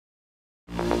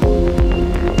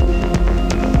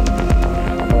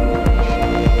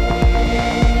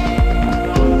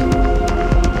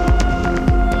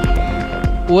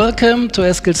Welcome to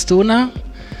Eskilstuna,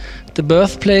 the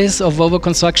birthplace of Volvo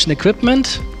Construction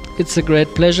Equipment. It's a great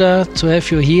pleasure to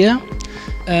have you here.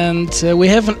 And we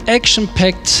have an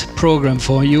action-packed program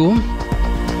for you.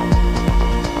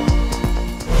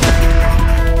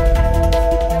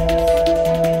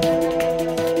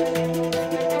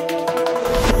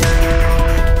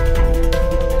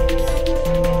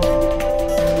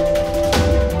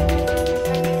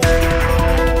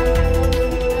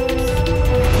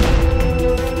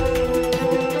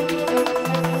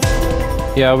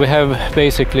 Yeah, we have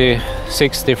basically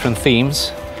 6 different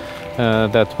themes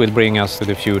that will bring us to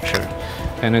the future.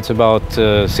 And it's about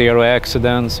zero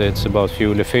accidents, it's about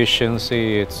fuel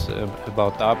efficiency, it's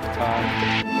about uptime.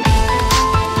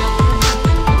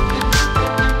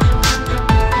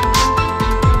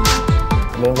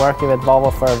 I've been working with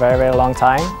Volvo for a very, very long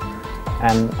time,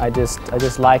 and I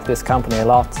just like this company a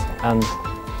lot, and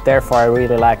therefore I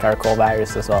really like our core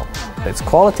values as well. It's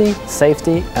quality,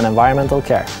 safety and environmental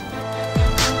care.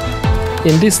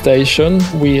 In this station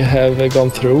we have gone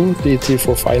through the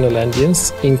T4 final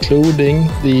engines, including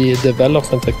the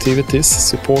development activities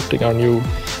supporting our new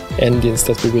engines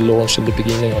that we will launch in the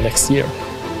beginning of next year.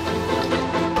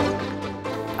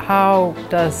 How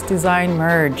does design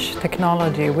merge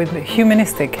technology with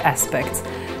humanistic aspects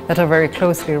that are very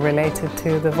closely related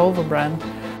to the Volvo brand?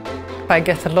 I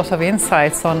get a lot of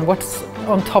insights on what's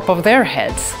on top of their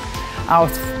heads,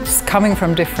 coming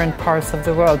from different parts of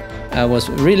the world. I was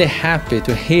really happy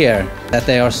to hear that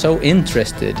they are so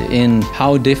interested in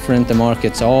how different the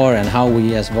markets are and how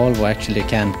we as Volvo actually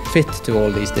can fit to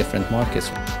all these different markets.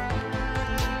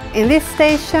 In this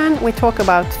station we talk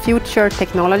about future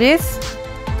technologies.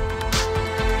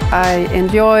 I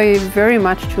enjoy very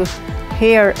much to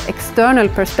hear external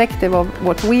perspective of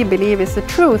what we believe is the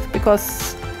truth,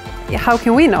 because how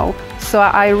can we know? So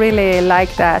I really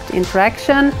like that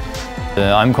interaction.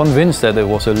 I'm convinced that there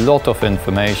was a lot of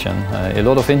information, a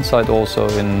lot of insight also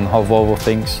in how Volvo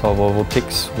thinks, how Volvo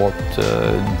ticks, what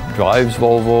drives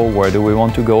Volvo, where do we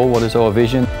want to go, what is our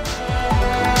vision.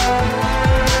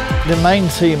 The main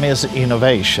theme is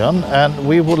innovation, and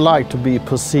we would like to be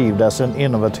perceived as an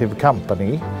innovative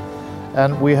company.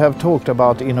 And we have talked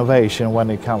about innovation when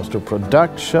it comes to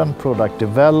production, product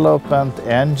development,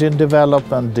 engine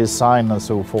development, design and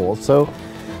so forth. So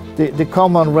the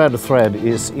common red thread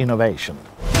is innovation.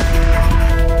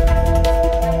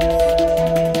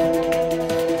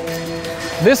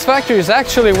 This factory is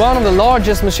actually one of the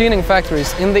largest machining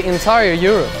factories in the entire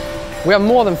Europe. We have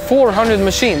more than 400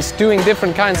 machines doing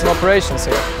different kinds of operations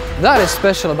here. That is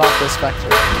special about this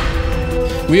factory.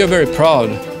 We are very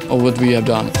proud of what we have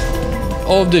done,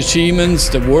 of the achievements,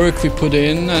 the work we put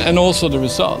in, and also the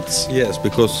results. Yes,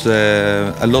 because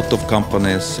a lot of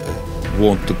companies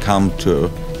want to come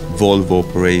to Volvo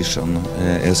operation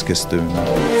Eskilstuna.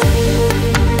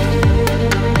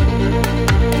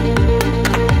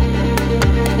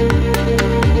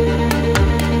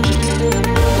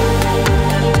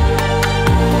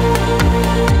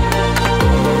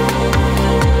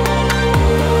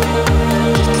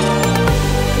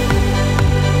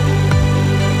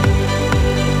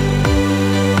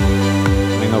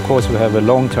 Of course we have a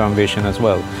long-term vision as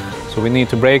well, so we need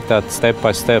to break that step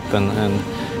by step and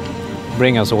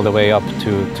bring us all the way up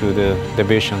to the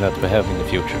vision that we have in the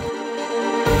future.